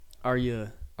Are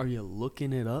you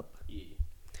looking it up? Yeah.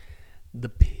 The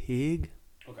pig.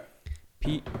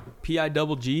 Okay.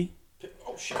 P-I-double-G.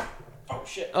 Oh shit. Oh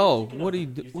shit. Oh, what are you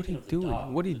doing? What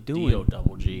are you doing?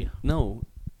 D-O-double-G. No.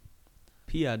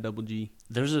 P-I-double-G.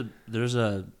 There's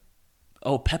a.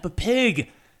 Oh, Peppa Pig.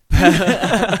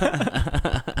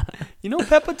 You know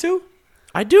Peppa too?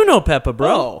 I do know Peppa,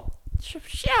 bro. Oh.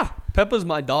 Yeah. Peppa's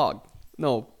my dog.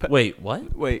 No. Wait,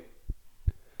 what? Wait.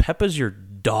 Peppa's your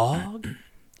dog?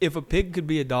 If a pig could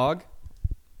be a dog,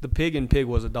 the pig in Pig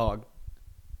was a dog.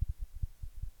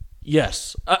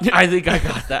 Yes. I think I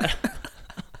got that.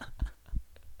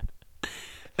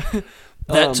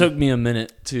 That took me a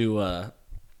minute to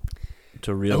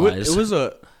realize. It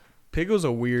was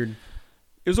a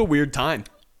weird time.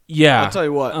 Yeah. I'll tell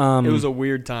you what. It was a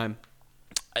weird time.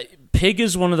 Pig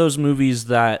is one of those movies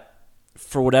that,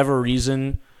 for whatever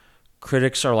reason,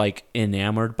 critics are like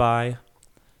enamored by,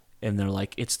 and they're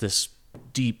like, it's this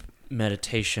deep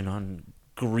meditation on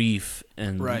grief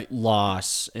and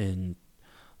loss and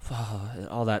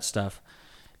all that stuff.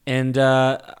 And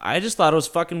I just thought it was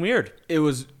fucking weird. It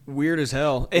was weird as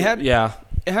hell. It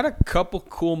had a couple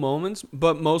cool moments,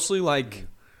 but mostly like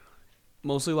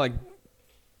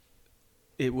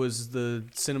it was the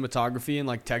cinematography and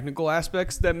like technical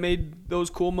aspects that made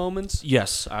those cool moments.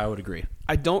 Yes, I would agree.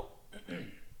 I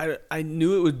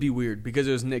knew it would be weird because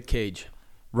it was Nick Cage.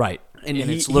 Right. And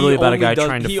it's literally about a guy trying to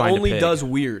find a pig. He only does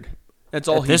weird. That's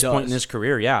all he does. At this point in his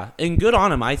career, yeah. And good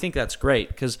on him. I think that's great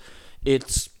because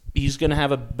he's going to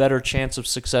have a better chance of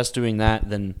success doing that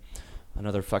than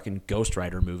another fucking Ghost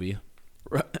Rider movie.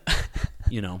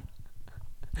 You know.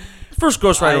 The first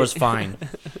Ghost Rider was fine.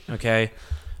 Okay.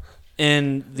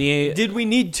 And did we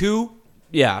need two?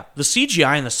 Yeah, the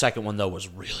CGI in the second one though was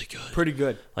really good. Pretty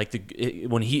good. Like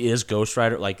when he is Ghost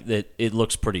Rider, like it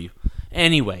looks pretty.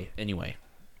 Anyway,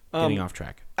 getting off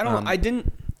track. I don't know.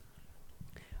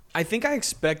 I think I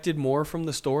expected more from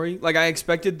the story. Like I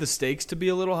expected the stakes to be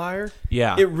a little higher.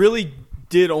 Yeah. It really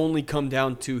did only come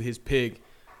down to his pig,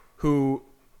 who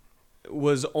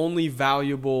was only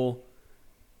valuable.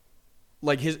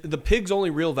 Like the pig's only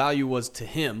real value was to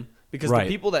him. Because the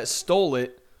people that stole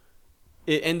it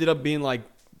ended up being like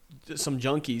some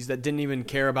junkies that didn't even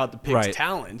care about the pig's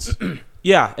talents.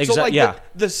 Yeah, exactly. So like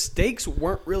the stakes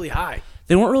weren't really high.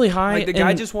 They weren't really high. Like the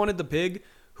guy just wanted the pig,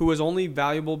 who was only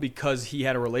valuable because he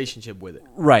had a relationship with it.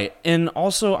 Right. And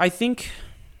also I think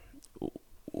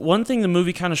one thing the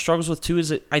movie kind of struggles with too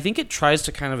is I think it tries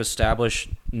to kind of establish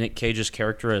Nick Cage's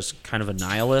character as kind of a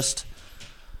nihilist.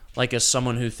 Like as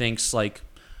someone who thinks like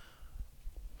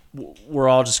we're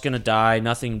all just gonna die.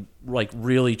 Nothing like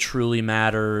really truly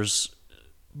matters.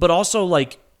 But also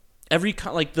like I think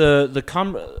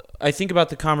about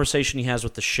the conversation he has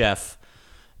with the chef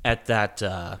at that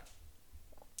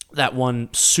one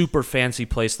super fancy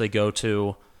place they go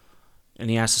to, and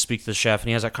he has to speak to the chef, and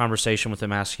he has that conversation with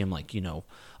him, asking him like,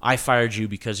 I fired you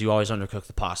because you always undercook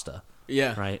the pasta.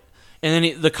 Yeah. Right. And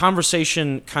then the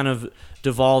conversation kind of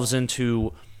devolves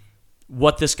into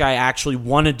what this guy actually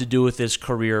wanted to do with his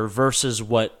career versus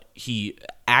what he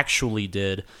actually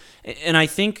did. And I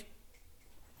think,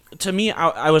 to me,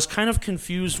 I was kind of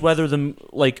confused whether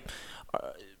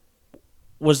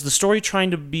was the story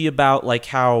trying to be about like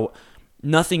how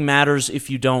nothing matters if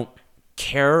you don't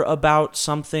care about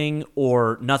something,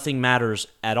 or nothing matters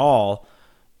at all,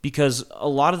 because a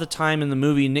lot of the time in the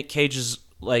movie Nick Cage is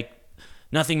like,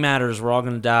 nothing matters, we're all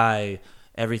going to die,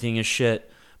 everything is shit.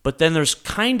 But then there's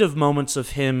kind of moments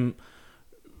of him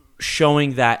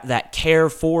showing that care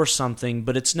for something,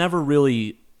 but it's never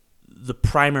really the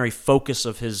primary focus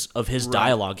of his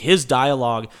dialogue. His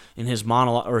dialogue in his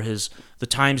monologue, or the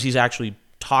times he's actually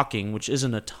talking, which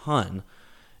isn't a ton,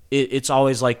 it's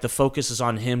always like the focus is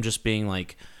on him just being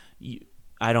like,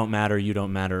 I don't matter, you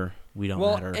don't matter, we don't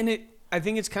matter. And I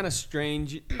think it's kind of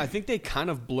strange. I think they kind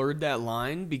of blurred that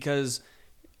line, because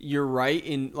you're right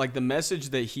in like the message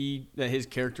that his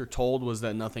character told was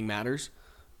that nothing matters,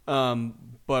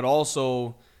 but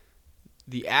also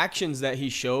the actions that he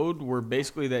showed were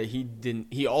basically that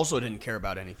he also didn't care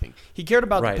about anything. He cared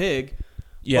about the pig,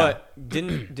 but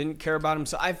didn't care about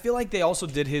himself. I feel like they also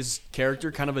did his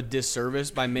character kind of a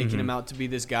disservice by making him out to be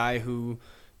this guy who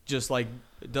just like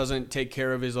doesn't take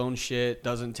care of his own shit,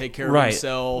 doesn't take care of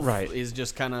himself, is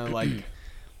just kind of like,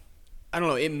 I don't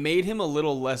know, it made him a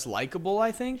little less likable,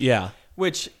 I think. Yeah.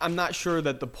 Which I'm not sure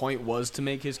that the point was to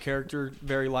make his character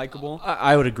very likable.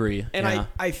 I would agree. And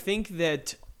I think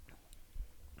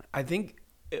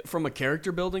from a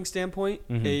character building standpoint,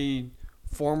 a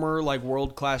former like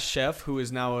world-class chef who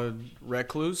is now a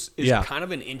recluse is kind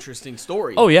of an interesting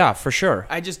story. Oh yeah, for sure.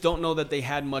 I just don't know that they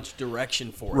had much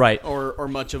direction for it, right, or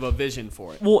much of a vision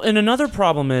for it. Well, and another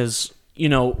problem is,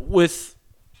 with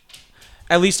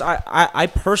at least I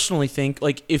personally think,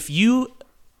 like, if you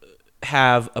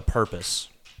have a purpose,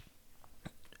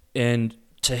 and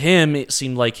to him it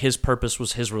seemed like his purpose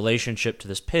was his relationship to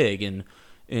this pig, and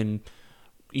in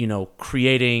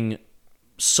creating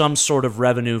some sort of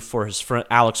revenue for his friend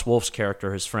Alex Wolff's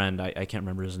character, his friend, I can't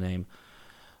remember his name.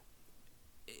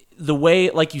 The way,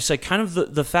 like you said, kind of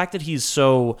the fact that he's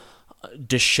so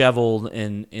disheveled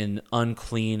and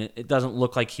unclean, it doesn't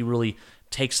look like he really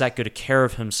takes that good care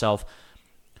of himself.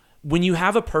 When you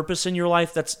have a purpose in your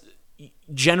life, that's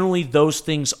generally those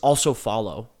things also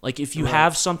follow. Like if you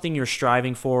have something you're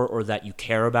striving for or that you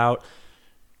care about,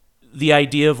 the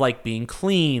idea of like being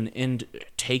clean and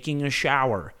taking a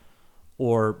shower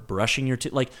or brushing your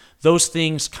teeth, like those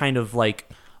things kind of like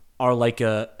are like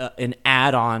an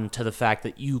add-on to the fact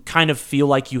that you kind of feel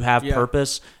like you have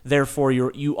purpose. Therefore,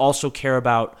 you also care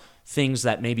about things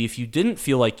that maybe if you didn't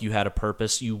feel like you had a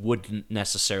purpose, you wouldn't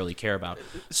necessarily care about.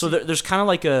 So there's kind of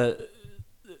like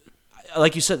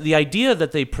like you said, the idea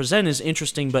that they present is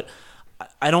interesting, but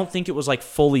I don't think it was like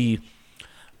fully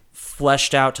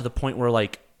fleshed out to the point where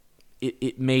like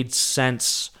it made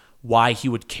sense why he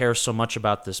would care so much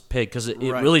about this pig, because it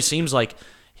really seems like,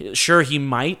 sure, he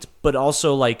might, but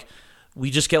also like we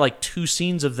just get like 2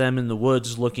 scenes of them in the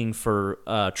woods looking for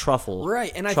truffles.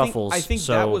 Right, and I think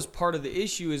that was part of the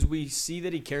issue, is we see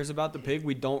that he cares about the pig.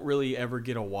 We don't really ever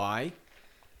get a why.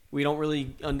 We don't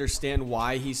really understand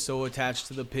why he's so attached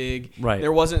to the pig. Right.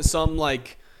 There wasn't some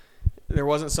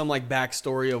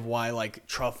backstory of why like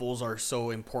truffles are so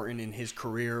important in his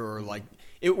career, or like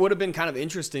it would have been kind of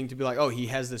interesting to be like, oh, he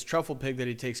has this truffle pig that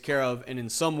he takes care of, and in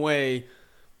some way,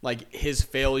 like his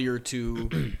failure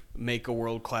to make a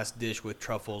world-class dish with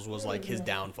truffles was like his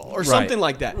downfall or something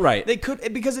like that. Right. They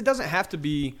could, because it doesn't have to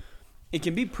be, it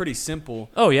can be pretty simple.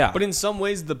 Oh yeah. But in some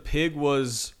ways the pig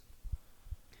was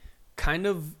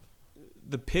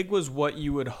what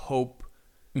you would hope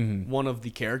one of the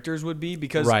characters would be,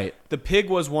 because the pig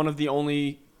was one of the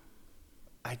only,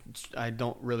 I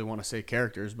don't really want to say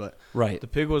characters, but the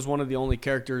pig was one of the only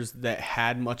characters that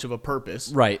had much of a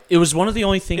purpose. Right. It was one of the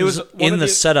only things in the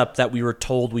setup that we were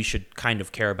told we should kind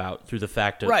of care about through the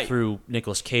fact of through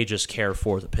Nicolas Cage's care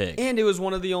for the pig. And it was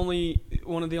one of the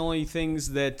only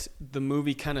things that the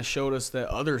movie kind of showed us that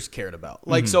others cared about.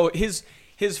 Like so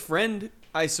his friend,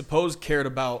 I suppose, cared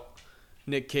about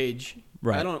Nick Cage.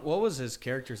 Right. I don't. What was his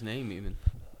character's name even?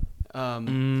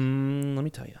 Let me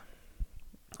tell you.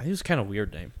 I think it was kind of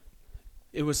weird name.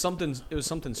 It was something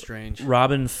strange.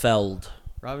 Robin Feld.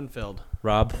 Rob Feld.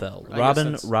 Rob Feld. I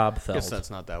guess that's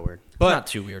not that weird. But not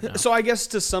too weird now. So I guess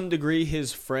to some degree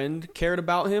his friend cared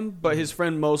about him, but his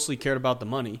friend mostly cared about the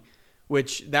money,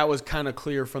 which that was kind of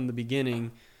clear from the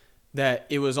beginning that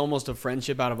it was almost a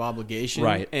friendship out of obligation.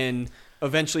 Right. And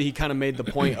eventually he kind of made the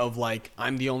point of like,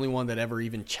 I'm the only one that ever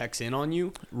even checks in on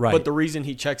you. Right. But the reason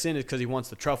he checks in is because he wants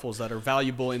the truffles that are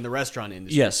valuable in the restaurant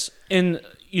industry. Yes. And,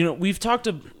 we've talked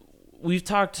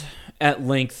at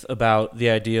length about the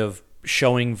idea of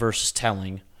showing versus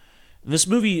telling. This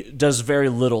movie does very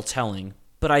little telling,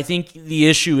 but I think the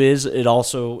issue is it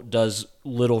also does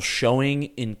little showing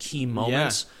in key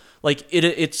moments. Yeah. Like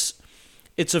it's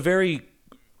a very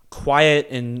quiet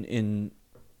and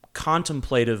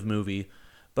contemplative movie,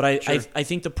 but I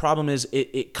think the problem is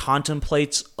it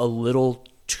contemplates a little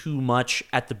too much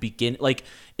at the beginning. Like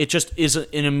it just is an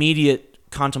immediate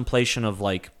contemplation of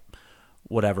like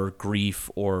whatever grief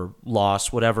or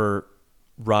loss, whatever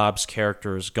Rob's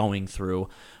character is going through,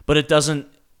 but it doesn't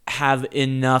have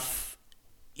enough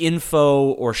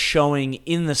info or showing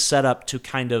in the setup to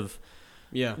kind of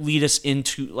lead us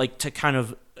into like to kind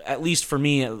of, at least for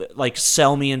me, like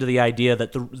sell me into the idea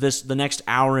that the next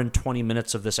hour and 20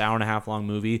 minutes of this hour and a half long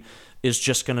movie is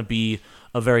just going to be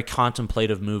a very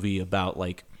contemplative movie about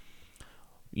like,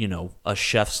 a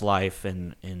chef's life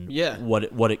and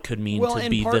what it could mean to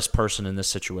be this person in this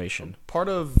situation. Part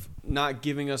of not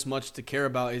giving us much to care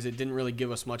about is it didn't really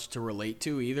give us much to relate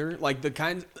to either. Like the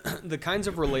kinds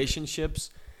of relationships.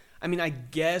 I mean, I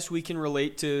guess we can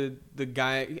relate to the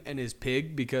guy and his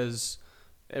pig because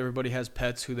everybody has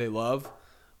pets who they love,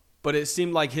 but it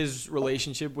seemed like his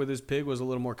relationship with his pig was a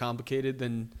little more complicated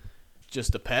than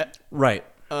just a pet. Right.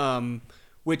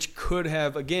 Which could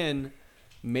have, again,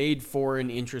 made for an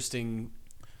interesting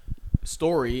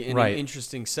story and an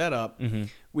interesting setup. Mm-hmm.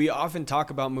 We often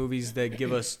talk about movies that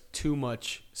give us too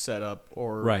much setup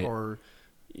or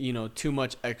too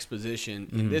much exposition.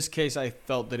 Mm-hmm. In this case, I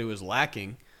felt that it was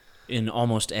lacking. In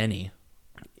almost any.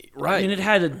 Right. I mean,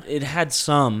 it had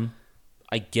some,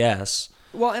 I guess.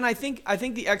 Well, and I think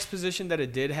the exposition that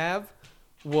it did have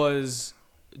was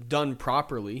done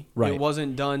properly. Right. It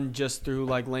wasn't done just through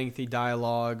like lengthy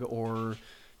dialogue, or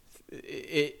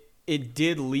it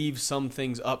did leave some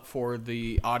things up for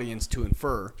the audience to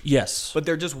infer. Yes. But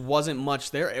there just wasn't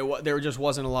much there. There just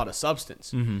wasn't a lot of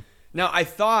substance. Mm-hmm. Now, I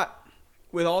thought,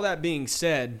 with all that being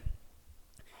said,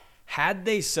 had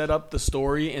they set up the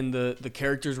story and the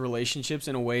characters' relationships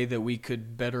in a way that we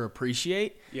could better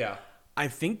appreciate, Yeah. I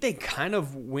think they kind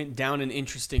of went down an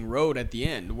interesting road at the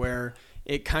end, where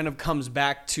it kind of comes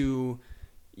back to,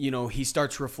 he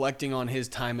starts reflecting on his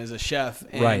time as a chef,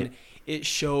 and Right. it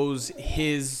shows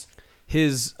his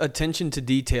attention to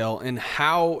detail and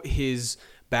how his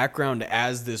background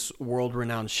as this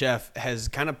world-renowned chef has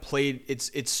kind of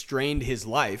it's strained his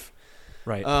life.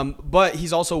 Right. But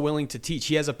he's also willing to teach.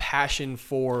 He has a passion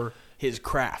for his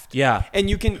craft. Yeah. And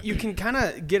you can kind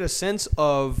of get a sense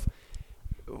of,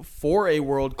 for a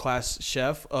world-class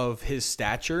chef of his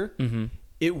stature, Mm-hmm.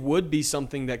 it would be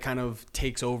something that kind of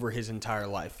takes over his entire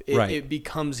life. It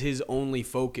becomes his only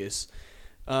focus.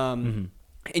 And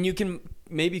you can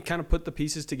maybe kind of put the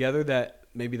pieces together that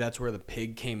maybe that's where the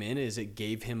pig came in, is it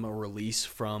gave him a release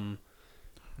from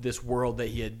this world that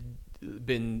he had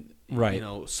been, Right.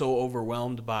 so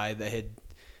overwhelmed by, that had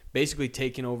basically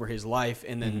taken over his life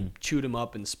and then chewed him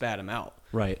up and spat him out.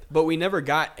 Right. But we never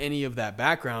got any of that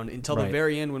background until the Right.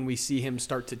 very end, when we see him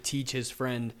start to teach his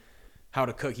friend how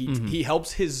to cook. He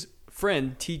helps his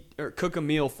friend cook a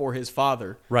meal for his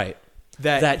father. Right.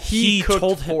 That he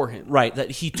cooked for him. Right. That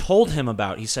he told him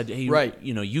about. He said, "Hey, Right.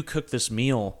 You cook this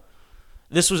meal."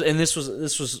 This was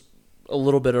a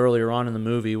little bit earlier on in the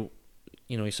movie.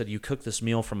 He said, "You cook this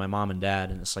meal for my mom and dad,"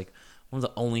 and it's like one of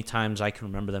the only times I can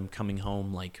remember them coming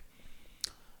home like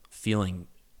feeling,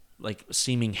 like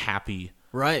seeming happy,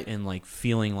 Right. and like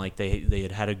feeling like they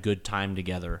had a good time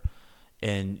together.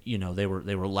 And they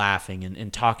were laughing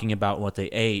and talking about what they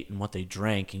ate and what they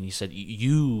drank, and he said,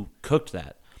 "You cooked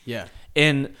that." Yeah.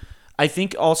 And I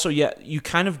think also, you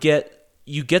kind of get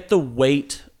the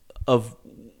weight of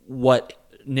what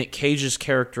Nick Cage's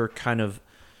character kind of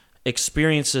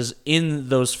experiences in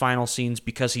those final scenes,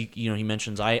 because he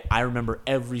mentions, I remember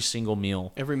every single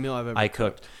meal Every meal I've ever I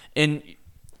cooked. And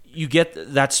you get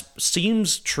that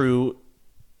seems true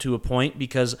to a point,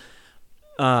 because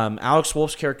Alex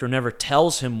Wolff's character never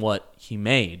tells him what he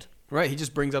made. Right. He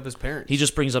just brings up his parents. He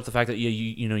just brings up the fact that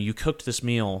you cooked this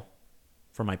meal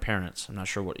for my parents. I'm not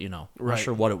sure what I'm Right. not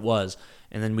sure what it was.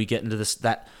 And then we get into this.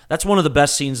 That's one of the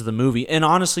best scenes of the movie. And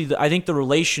honestly, I think the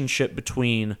relationship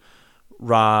between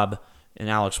Rob and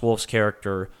Alex Wolff's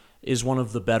character is one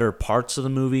of the better parts of the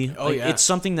movie. Oh, yeah. It's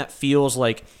something that feels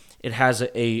like it has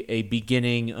a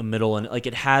beginning, a middle, and like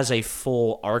it has a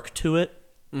full arc to it.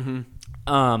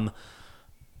 Mm-hmm.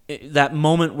 That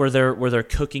moment where they're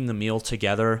cooking the meal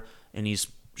together, and he's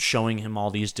showing him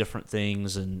all these different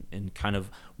things and kind of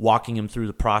walking him through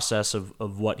the process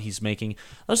of what he's making.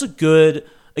 That was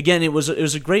it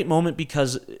was a great moment,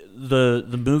 because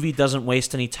the movie doesn't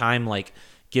waste any time like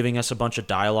giving us a bunch of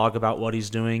dialogue about what he's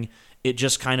doing. It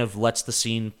just kind of lets the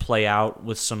scene play out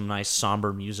with some nice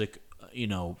somber music,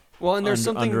 Well, and there's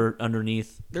something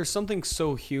underneath. There's something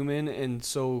so human and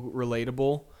so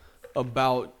relatable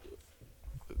about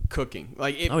cooking.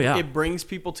 Like it brings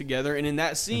people together, and in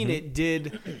that scene, it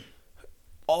did.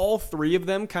 All three of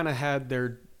them kind of had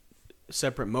their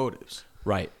separate motives.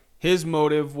 Right. His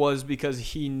motive was because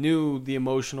he knew the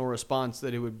emotional response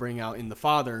that it would bring out in the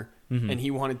father, and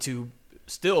he wanted to.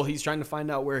 Still, he's trying to find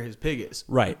out where his pig is.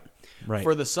 Right. Right.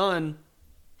 For the son,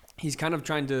 he's kind of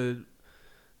trying to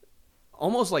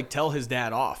almost like tell his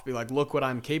dad off, be like, "Look what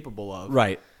I'm capable of."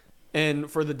 Right. And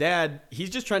for the dad, he's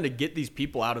just trying to get these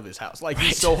people out of his house. Like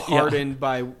he's so hardened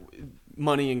by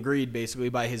money and greed, basically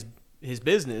by his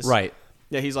business. Right.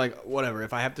 Yeah, he's like, whatever.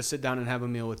 If I have to sit down and have a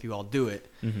meal with you, I'll do it.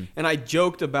 Mm-hmm. And I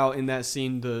joked about in that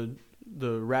scene the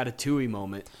Ratatouille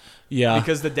moment. Yeah.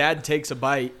 Because the dad takes a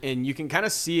bite, and you can kind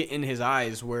of see it in his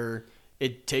eyes, where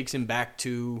it takes him back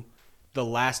to the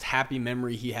last happy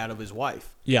memory he had of his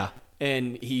wife. Yeah.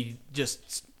 And he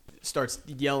just starts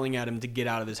yelling at him to get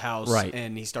out of his house. Right.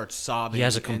 And he starts sobbing. He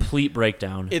has a complete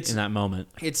breakdown in that moment.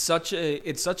 It's such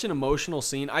an emotional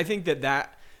scene. I think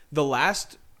that the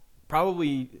last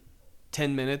probably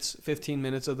 10 minutes, 15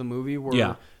 minutes of the movie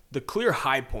were the clear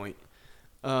high point.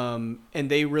 And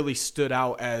they really stood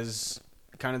out as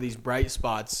kind of these bright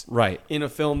spots in a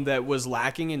film that was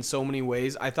lacking in so many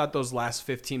ways. I thought those last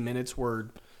 15 minutes were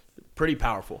pretty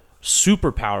powerful.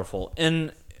 Super powerful.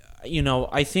 And,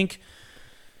 I think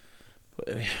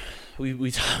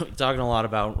we talking a lot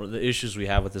about the issues we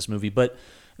have with this movie, but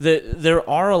there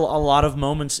are a lot of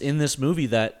moments in this movie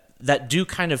that do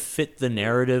kind of fit the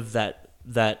narrative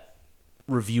that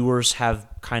reviewers have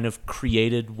kind of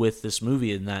created with this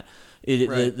movie, in that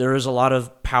there is a lot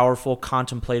of powerful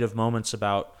contemplative moments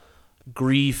about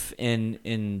grief and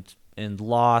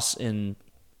loss, and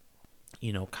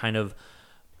kind of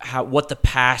what the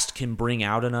past can bring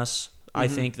out in us. I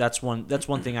think that's one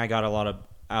thing I got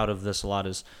out of this a lot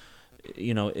is,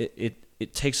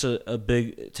 it takes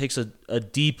a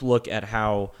deep look at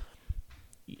how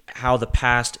the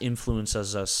past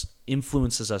influences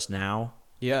us now.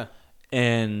 Yeah.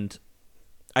 And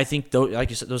I think, like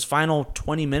you said, those final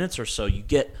 20 minutes or so,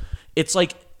 it's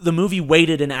like the movie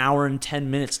waited an hour and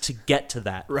 10 minutes to get to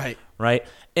that. Right. Right.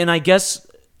 And I guess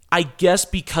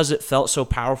because it felt so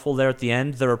powerful there at the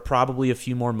end, there are probably a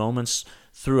few more moments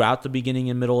throughout the beginning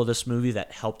and middle of this movie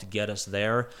that helped get us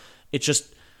there. It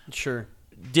just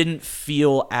didn't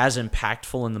feel as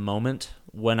impactful in the moment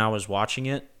when I was watching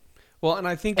it. Well, and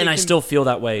I think, I still feel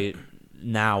that way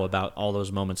now about all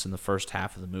those moments in the first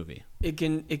half of the movie. It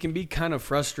can be kind of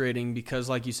frustrating because,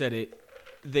 like you said,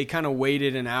 they kind of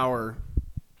waited an hour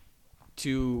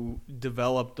to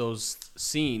develop those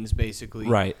scenes, basically.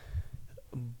 Right.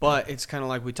 But it's kind of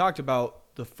like we talked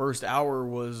about, the first hour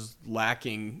was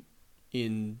lacking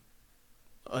in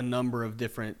a number of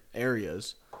different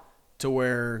areas, to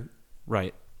where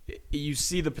you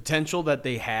see the potential that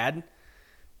they had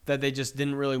that they just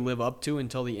didn't really live up to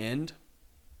until the end.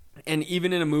 And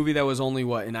even in a movie that was only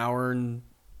an hour and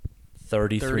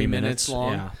 33 minutes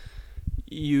long,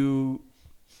 you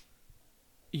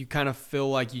kind of feel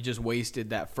like you just wasted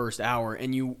that first hour,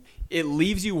 and it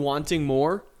leaves you wanting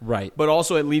more, right? But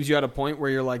also it leaves you at a point where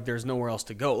you're like, there's nowhere else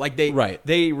to go. Like they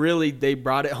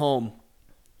brought it home,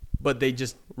 but they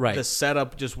just the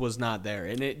setup just was not there,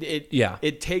 and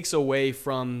it takes away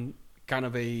from kind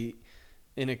of an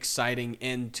exciting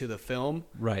end to the film,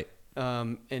 right?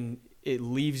 And it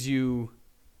leaves you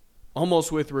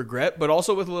almost with regret, but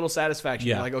also with a little satisfaction.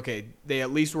 Yeah. Like, okay, they at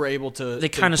least were able to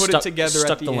kind of put it together.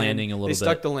 Stuck at the the end. landing a little bit. They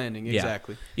stuck the landing,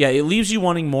 exactly. Yeah, it leaves you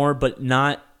wanting more, but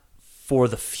not for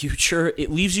the future. It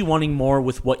leaves you wanting more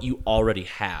with what you already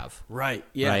have. Right.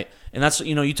 Yeah. Right. And that's,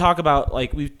 you talk about,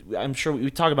 like, I'm sure we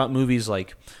talk about movies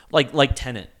like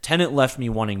Tenet. Tenet left me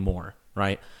wanting more.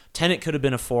 Right. Tenet could have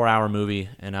been a 4-hour movie,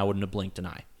 and I wouldn't have blinked an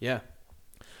eye. Yeah.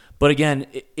 But again,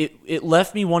 it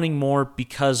left me wanting more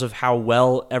because of how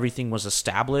well everything was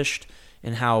established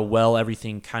and how well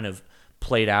everything kind of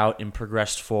played out and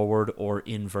progressed forward or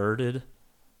inverted,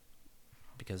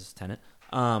 because it's Tenet.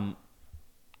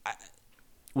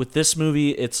 With this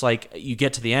movie, it's like you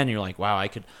get to the end and you're like, wow, I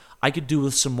could do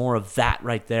with some more of that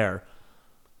right there.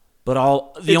 But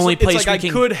the only place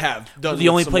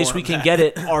we can get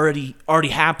it already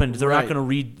happened. They're not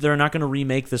going to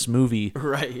remake this movie.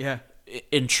 Right, yeah.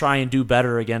 And try and do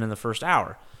better again in the first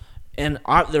hour. And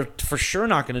they're for sure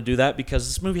not going to do that, because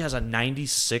this movie has a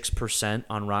 96%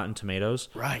 on Rotten Tomatoes.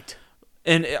 Right.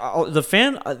 And the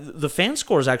fan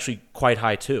score is actually quite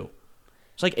high too.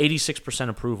 It's like 86%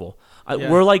 approval.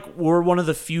 Yeah. We're one of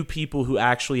the few people who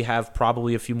actually have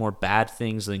probably a few more bad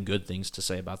things than good things to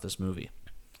say about this movie,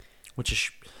 which is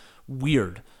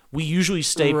weird. We usually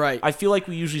stay. Right. I feel like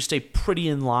we usually stay pretty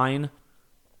in line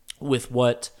with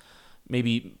what.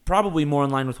 Probably more in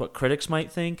line with what critics might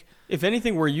think. If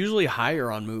anything, we're usually higher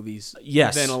on movies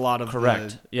than a lot of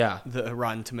the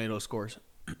Rotten Tomato scores.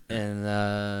 And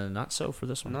not so for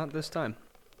this one. Not this time.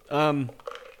 Do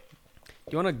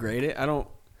you want to grade it? I don't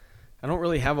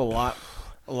really have a lot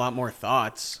more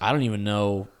thoughts. I don't even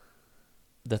know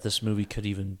that this movie could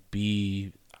even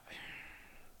be.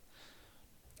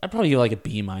 I'd probably give like a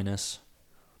B-.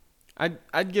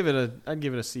 I'd give it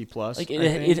a C+. Like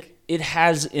it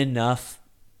has enough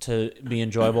to be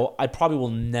enjoyable. I probably will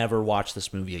never watch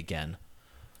this movie again.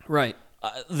 Right.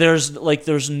 There's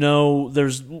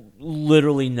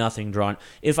literally nothing drawn.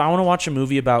 If I want to watch a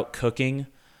movie about cooking,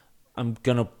 I'm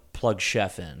gonna plug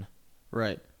Chef in.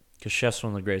 Right. Because Chef's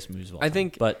one of the greatest movies of all time. I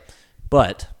think,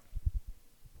 but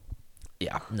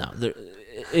yeah, no.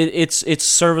 It's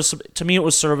serviceable. To me, it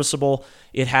was serviceable.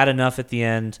 It had enough at the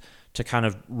end to kind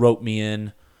of rope me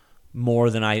in more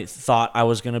than I thought I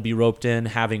was going to be roped in,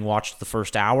 having watched the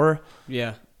first hour.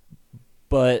 Yeah.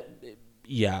 But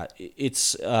yeah,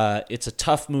 it's a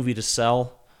tough movie to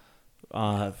sell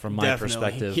from my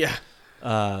perspective. Yeah.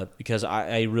 Because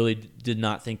I really did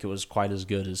not think it was quite as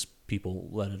good as people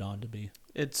let it on to be.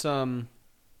 It's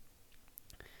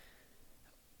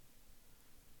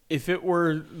if it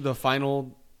were the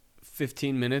final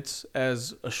 15 minutes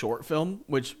as a short film,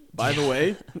 which, by the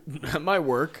way, that might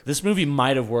work. This movie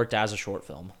might have worked as a short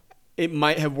film. it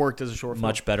might have worked as a short film.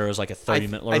 much better as like a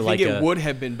 30-minute, or I think like it would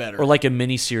have been better. or like a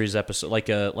mini series episode, like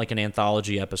an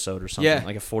anthology episode or something, Yeah.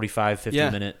 like a 45, 50 Yeah.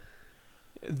 minute.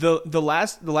 The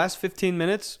last 15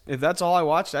 minutes, if that's all I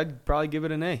watched, I'd probably give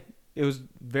it an A. It was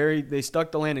they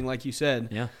stuck the landing, like you said.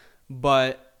 Yeah.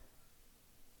 But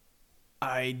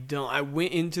I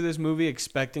went into this movie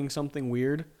expecting something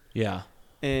weird, Yeah.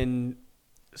 and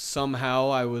somehow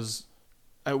I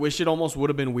wish it almost would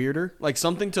have been weirder, like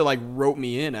something to like rope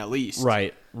me in at least.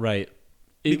 Right.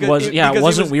 It Because it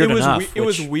wasn't weird enough. It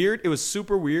was weird. It was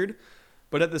super weird,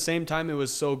 but at the same time, it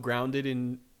was so grounded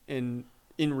in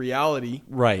reality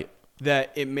right.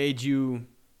 that it made you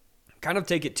kind of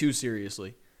take it too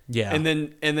seriously. Yeah. And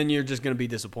then you're just gonna be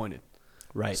disappointed.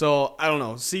 right. So I don't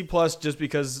know, C+ just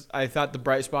because I thought the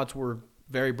bright spots were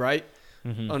very bright.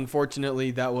 Mm-hmm.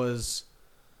 Unfortunately, that was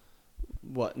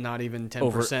not even 10%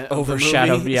 overshadowed, of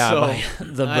the movie. yeah, So, by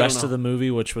the I don't rest know. of the movie,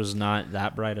 which was not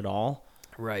that bright at all.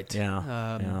 Right.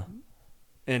 Yeah. Yeah.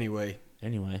 Anyway,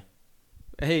 Anyway.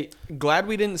 hey, glad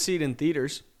we didn't see it in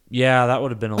theaters. Yeah, that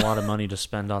would have been a lot of money to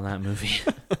spend on that movie.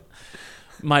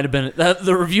 Might have been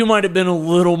the review might have been a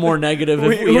little more negative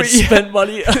if we had spent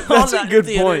money on That's that a good in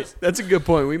theaters. point. That's a good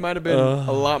point. We might have been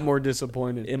a lot more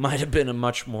disappointed. It might have been a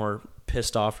much more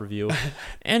pissed off review.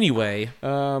 Anyway, you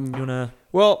wanna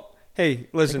Well, hey, check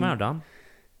listen. them out, Dom?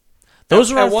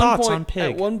 Those are our At one thoughts point- on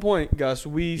Pig. At one point, Gus,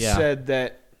 we Yeah. said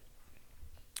that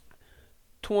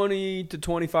 20 to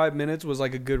 25 minutes was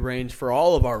like a good range for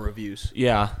all of our reviews.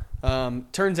 Yeah.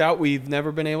 Turns out we've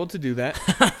never been able to do that.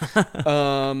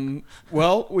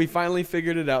 Well, we finally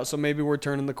figured it out, so maybe we're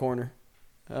turning the corner.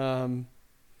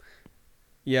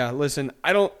 Yeah, listen,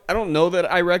 I don't know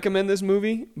that I recommend this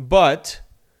movie, but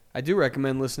I do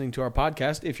recommend listening to our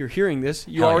podcast. If you're hearing this,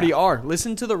 you Hell already yeah. are.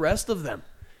 Listen to the rest of them.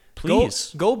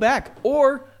 Please. Go back.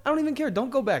 Or, I don't even care. Don't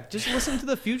go back. Just listen to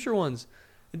the future ones.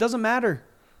 It doesn't matter.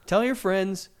 Tell your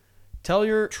friends. Tell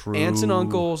your True. aunts and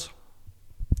uncles.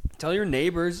 Tell your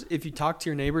neighbors. If you talk to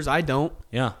your neighbors, I don't.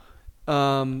 Yeah.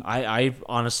 I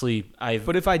honestly,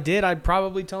 But if I did, I'd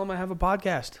probably tell them I have a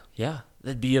podcast. yeah,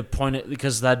 that'd be a point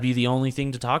because that'd be the only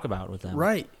thing to talk about with them.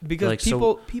 Right. Because Like,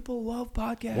 so- people love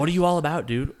podcasts. What are you all about,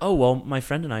 dude? Oh, well, my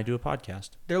friend and I do a podcast.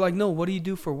 They're like, no, what do you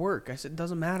do for work? I said, it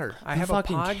doesn't matter. I have Who a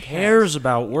fucking podcast. cares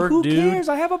about work, Who dude? cares?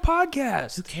 I have a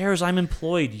podcast. Who cares? I'm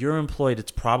employed. You're employed.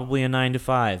 It's probably a 9 to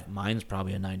 5. Mine's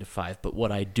probably a 9 to 5. But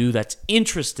what I do that's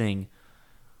interesting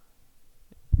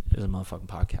is a motherfucking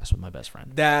podcast with my best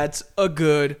friend. That's a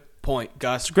good point,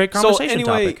 Gus. It's a great conversation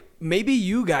so anyway, topic. maybe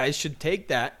you guys should take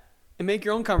that and make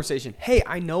your own conversation. Hey,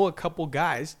 I know a couple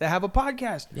guys that have a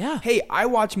podcast. Yeah. Hey, I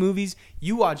watch movies.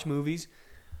 You watch movies.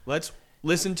 Let's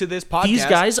listen to this podcast. These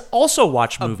guys also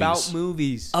watch movies. about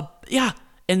movies. Yeah,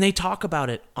 and they talk about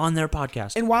it on their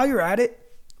podcast. And while you're at it,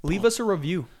 leave us a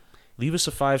review. Leave us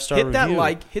a 5-star Hit review. that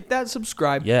like. Hit that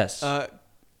subscribe. Yes.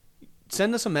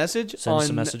 Send us a message. Send us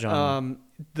a message on-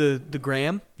 the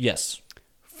gram Yes.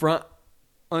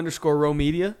 front_row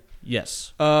media.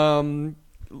 Yes. Comment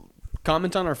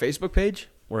on our Facebook page.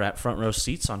 We're at Front Row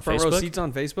Seats on Front Facebook. Row Seats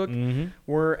on Facebook. Mm-hmm.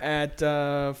 We're at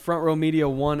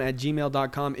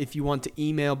frontrowmedia1@gmail.com if you want to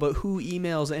email, but who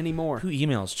emails anymore? Who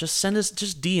emails? Just send us,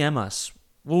 just DM us.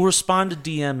 We'll respond to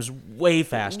DMs way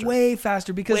faster. Way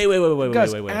faster because Way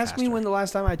Gus, way ask me faster. when the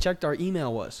last time I checked our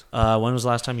email was. When was the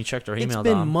last time you checked our email, It's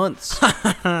been Dom? months.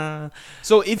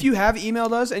 So if you have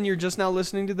emailed us and you're just now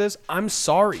listening to this, I'm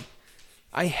sorry.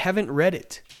 I haven't read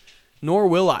it, nor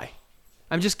will I.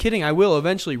 I'm just kidding. I will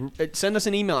eventually. Send us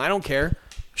an email. I don't care.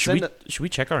 Should we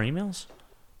check our emails?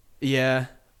 Yeah.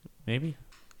 Maybe,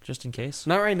 just in case.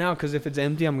 Not right now, because if it's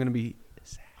empty, I'm going to be...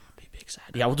 Be big sad.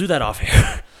 Yeah, we'll do that off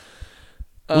air.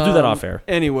 We'll do that off air.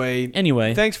 Anyway,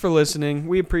 thanks for listening.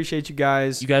 We appreciate you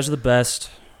guys. You guys are the best.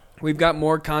 We've got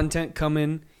more content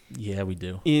coming Yeah, we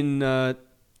do. in the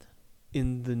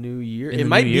new year. In It the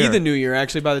might new be year. the new year,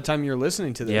 actually, by the time you're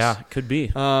listening to this. Yeah, could be.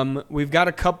 We've got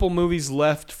a couple movies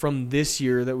left from this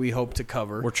year that we hope to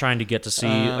cover. We're trying to get to see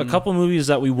a couple movies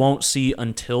that we won't see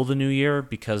until the new year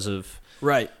because of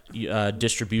Right.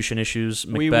 distribution issues.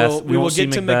 We Macbeth. will won't see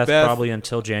get to Macbeth Macbeth. probably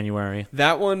until January.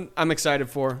 That one I'm excited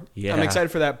for. Yeah. I'm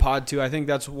excited for that pod too. I think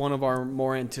that's one of our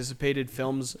more anticipated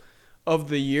films of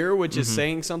the year, which is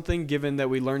saying something given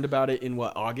that we learned about it in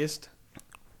August?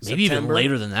 Maybe September? even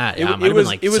later than that. It, Yeah, it might have was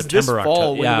been like it was September, this fall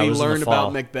October. when Yeah, it we was in the learned fall.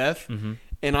 about Macbeth,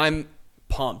 and I'm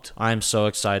pumped. I'm so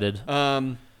excited.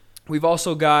 We've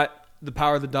also got The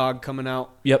Power of the Dog coming out.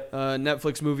 Yep.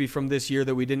 Netflix movie from this year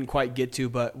that we didn't quite get to,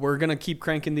 but we're going to keep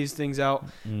cranking these things out.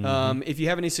 If you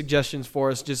have any suggestions for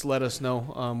us, just let us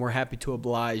know. We're happy to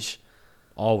oblige.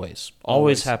 Always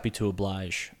Always. happy to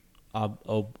oblige.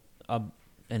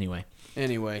 Anyway,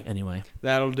 Anyway,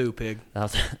 that'll do, pig.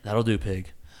 that'll do, pig.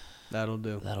 That'll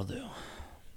do. That'll do.